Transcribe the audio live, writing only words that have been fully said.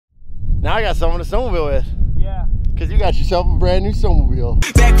Now I got someone to snowmobile with. Yeah. Cause you got yourself a brand new snowmobile.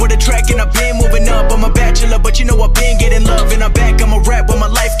 Back with a track and I've been moving up. I'm a bachelor, but you know I've been getting love. And I'm back, I'm a rap when my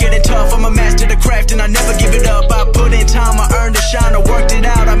life getting tough. I'm a master of the craft and I never give it up. I put in time, I earned a shine, I worked it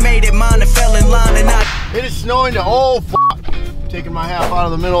out. I made it mine and fell in line and I... It is snowing to, oh fuck. Taking my half out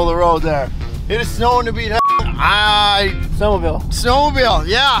of the middle of the road there. It is snowing to beat Snowmobile,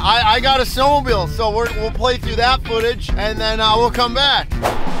 yeah, I got a snowmobile. So we'll play through that footage and then we'll come back.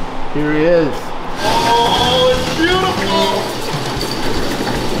 Here he is. Oh, it's beautiful!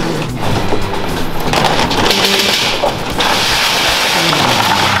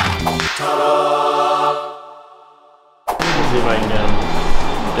 See if I can get him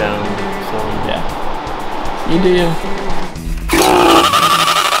down some. Yeah. You do you.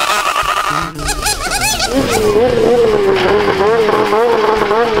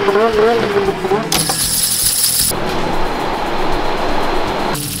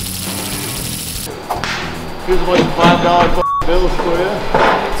 Here's a bunch of $5 bills for you.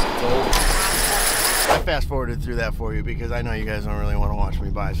 I fast forwarded through that for you because I know you guys don't really want to watch me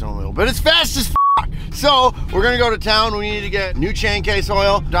buy a snowmobile, but it's fast as f. So we're gonna go to town. We need to get new chain case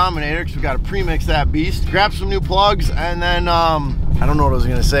oil, Dominator, because we got to premix that beast. Grab some new plugs, and then I don't know what I was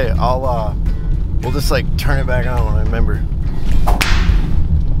gonna say. We'll just like turn it back on when I remember.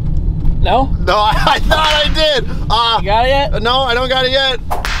 No? No, I thought I did. You got it yet? No, I don't got it yet.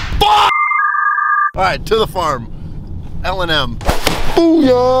 Fuck! All right, to the farm. L&M.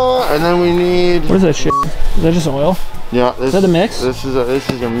 Booyah! And then we need... What is that shit? Is that just oil? Yeah. Is that a mix? This is a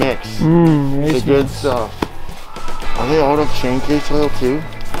mix. It's good stuff. Are they out of chain case oil too?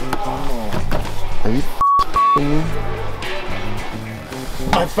 Are you f***ing?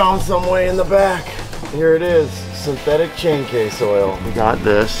 I found some way in the back. Here it is. Synthetic chain case oil. We got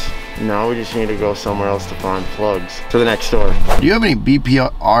this. Now we just need to go somewhere else to find plugs. To the next store. Do you have any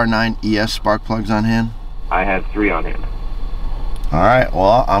BPR9 ES spark plugs on hand? I have 3 on hand. All right,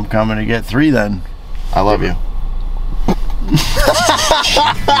 well, I'm coming to get 3 then. I love you.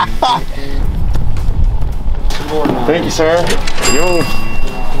 Thank you, sir.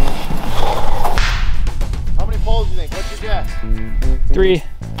 How many poles do you think? What's your guess? 3.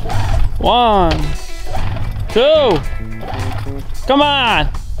 1, 2. Come on.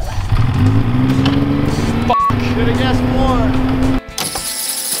 Should have guessed more.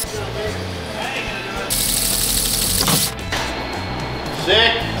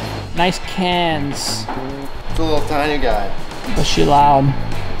 Sick. Nice cans. It's a little tiny guy. But she loud.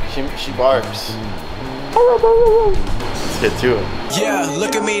 She barks. Let's get to it. Yeah,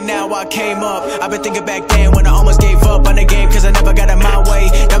 look at me now, I came up. I've been thinking back then when I almost gave up on the game, cause I never got in my way.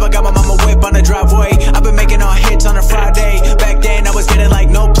 Never got my mama whip on the driveway. I've been making all hits on a Friday. Back then I was getting like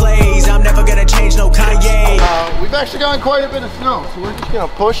no plays. I'm never gonna change no Kanye. We've actually gotten quite a bit of snow, so we're just gonna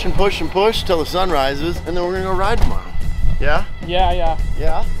push and push and push till the sun rises, and then we're gonna go ride tomorrow. Yeah? Yeah.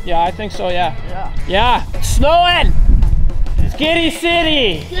 Yeah? Yeah, I think so, yeah. Yeah. Yeah, it's snowing! Skitty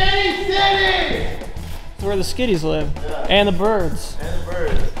City! Skitty City! That's where the skitties live. Yeah. And the birds. And the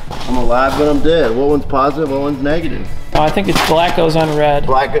birds. I'm alive, but I'm dead. What one's positive, what one's negative? Oh, I think it's black goes on red.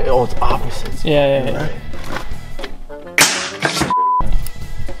 Black, oh, it's opposites. Yeah. Right.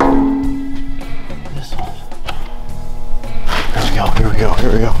 This one. Here we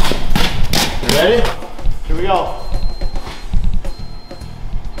go. You ready? Here we go.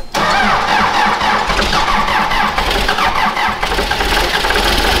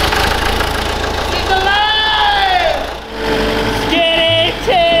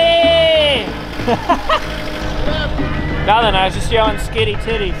 Nothing, I was just yelling skitty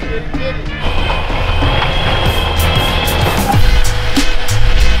titty. Here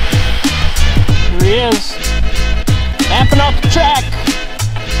he is. Amping up the track.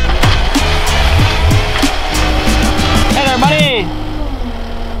 Hey there, buddy.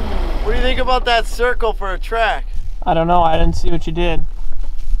 What do you think about that circle for a track? I don't know, I didn't see what you did.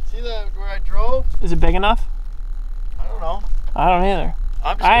 See that where I drove? Is it big enough? I don't know. I don't either.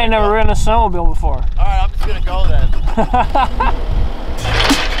 I ain't never ridden a snowmobile before. All right, I'm just gonna go then. I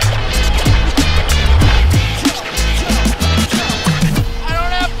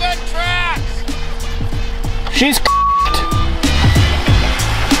don't have good tracks. She's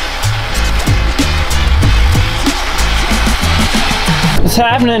What's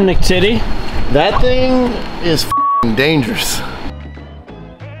happening, Nick Titty? That thing is f***ing dangerous.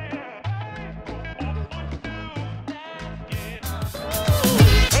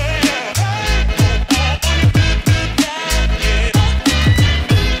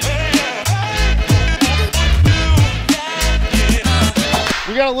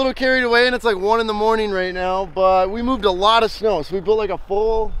 We got a little carried away and it's like 1 in the morning right now, but we moved a lot of snow. So we built like a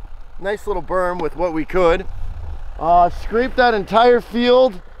full nice little berm with what we could. Scraped that entire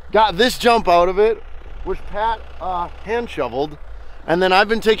field, got this jump out of it, which Pat hand shoveled. And then I've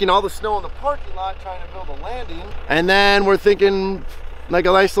been taking all the snow in the parking lot trying to build a landing. And then we're thinking like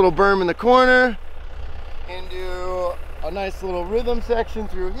a nice little berm in the corner into a nice little rhythm section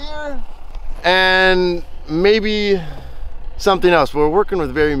through here. And maybe something else. We're working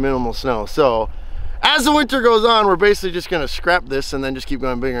with very minimal snow. So as the winter goes on, we're basically just gonna scrap this and then just keep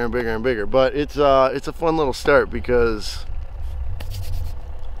going bigger and bigger and bigger. But it's a fun little start because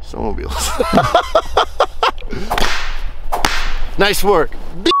snowmobiles. Nice work,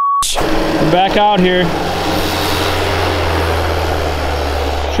 bitch. We're back out here.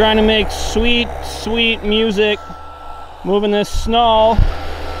 Trying to make sweet, sweet music. Moving this snow.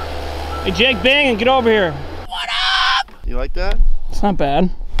 Hey Jake, Bangin, get over here. What up? You like that? It's not bad.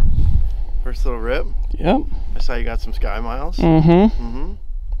 First little rip. Yep. I saw you got some sky miles.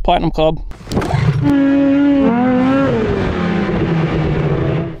 Platinum Club.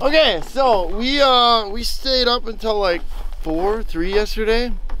 Okay, so we stayed up until like 3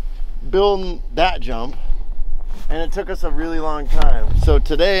 yesterday building that jump, and it took us a really long time. So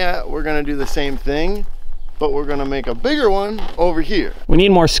today we're gonna do the same thing, but we're gonna make a bigger one over here. We need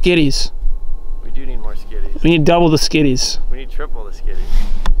more skiddies. We do need more skiddies. We need double the skiddies. We need triple the skiddies.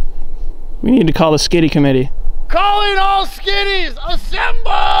 We need to call the skiddy committee. Calling all skiddies,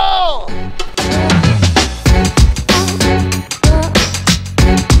 assemble!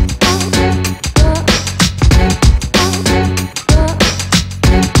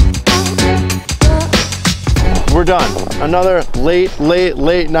 We're done. Another late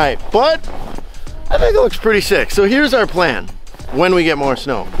night, but I think it looks pretty sick. So here's our plan when we get more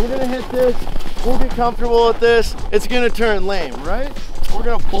snow. We're gonna hit this, we'll get comfortable with this. It's gonna turn lame, right? We're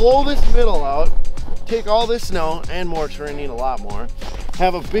gonna blow this middle out, take all this snow and more, we're gonna need a lot more.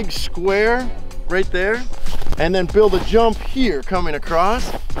 Have a big square right there, and then build a jump here coming across.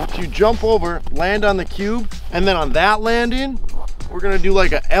 So you jump over, land on the cube, and then on that landing, we're gonna do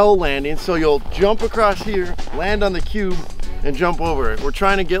like a L landing. So you'll jump across here, land on the cube, and jump over it. We're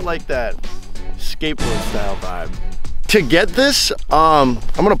trying to get like that skateboard style vibe. To get this, I'm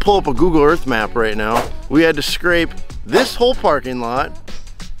gonna pull up a Google Earth map right now. We had to scrape this whole parking lot,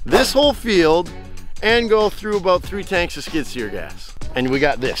 this whole field, and go through about 3 tanks of skid steer gas. And we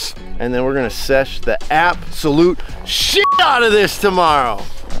got this. And then we're gonna sesh the absolute shit out of this tomorrow.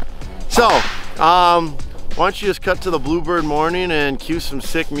 So, why don't you just cut to the Bluebird morning and cue some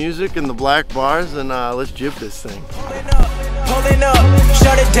sick music in the black bars, and let's jib this thing. Pulling up,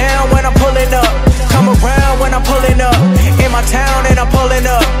 shut it down when I'm pulling up. Come around when I'm pulling up. In my town and I'm pulling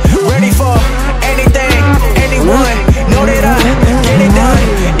up. Ready for anything, anyone. Know that I get it done.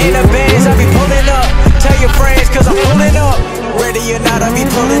 In the bands I be pulling up. Tell your friends cause I'm pulling up. Ready or not, I be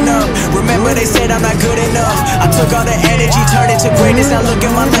pulling up. Remember they said I'm not good enough. I took all the energy, turned it to greatness. Now look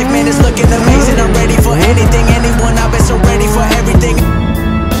at my life, man, it's looking amazing. I'm ready for anything, anyone. I've been so ready for everything.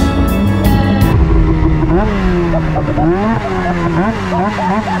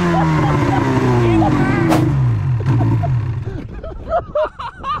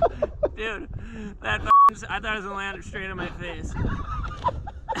 Dude, that I thought it was gonna land straight on my face.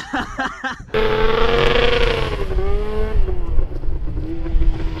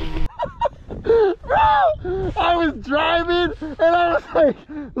 Bro, I was driving and I was like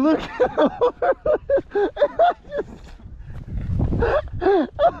looking over and I just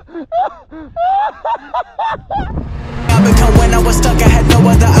I become when I was stuck, I had no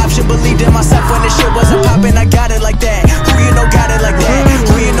other option. Believed in myself when the shit wasn't popping. I got it like that. Who you know got it like that?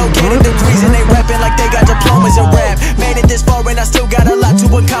 Who you know getting degrees and they rapping like they got diplomas in rap. Made it this far and I still got a lot to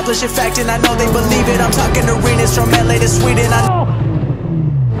accomplish. In fact, and I know they believe it. I'm talking arenas from LA to Sweden.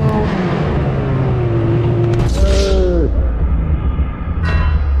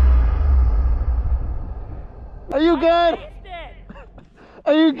 Are you good?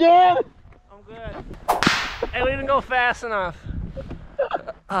 Are you good? I'm good. Hey, we didn't go fast enough.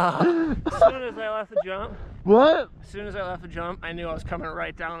 As soon as I left the jump. What? As soon as I left the jump, I knew I was coming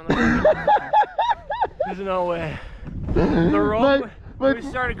right down on the There's no way. The rope, we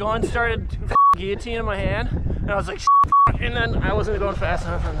started going, started guillotine in my hand, and I was like, and then I wasn't going fast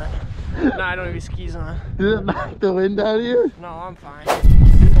enough, and then, nah, I don't have any skis on. Did it knock the wind out of you? No, I'm fine.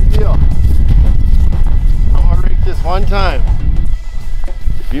 Here's the deal. I'm gonna rake this one time.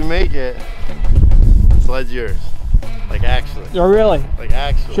 If you make it, the sled's yours. Like actually. Oh, really? Like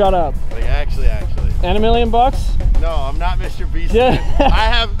actually. Shut up. Like actually. And $1 million bucks? No, I'm not Mr. Beast. Yeah.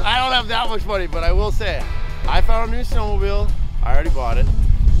 I don't have that much money, but I will say, I found a new snowmobile. I already bought it.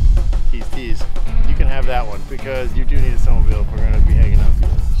 Tease. You can have that one because you do need a snowmobile if we're gonna be hanging out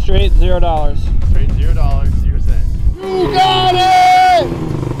together. Straight Straight $0. Straight $0, 0 cents. You got it!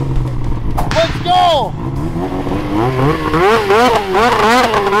 Let's go!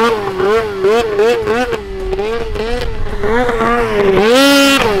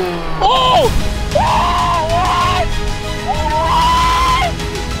 Oh! What?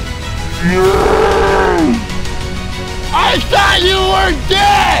 I thought you were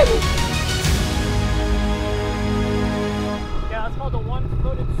dead! Yeah, that's called the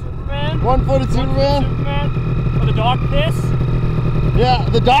one-footed Superman. One-footed Superman? Or the dog piss. Yeah,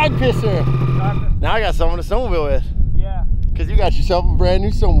 the dog pisser. Now I got someone to snowmobile with. Yeah. Because you got yourself a brand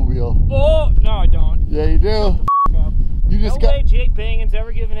new snowmobile. Oh, no I don't. Yeah, you do. You just no way Jake Bangin's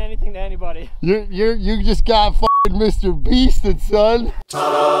ever given anything to anybody. You just got fucking Mr. Beasted, son.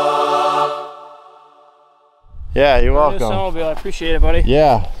 Yeah, you're welcome. Snowmobile, I appreciate it, buddy.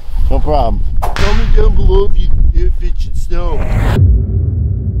 Yeah, no problem. Tell me down below if it should snow.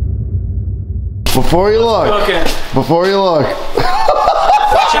 Before you look. Okay. Before you look.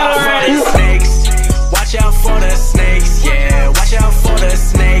 Shot already.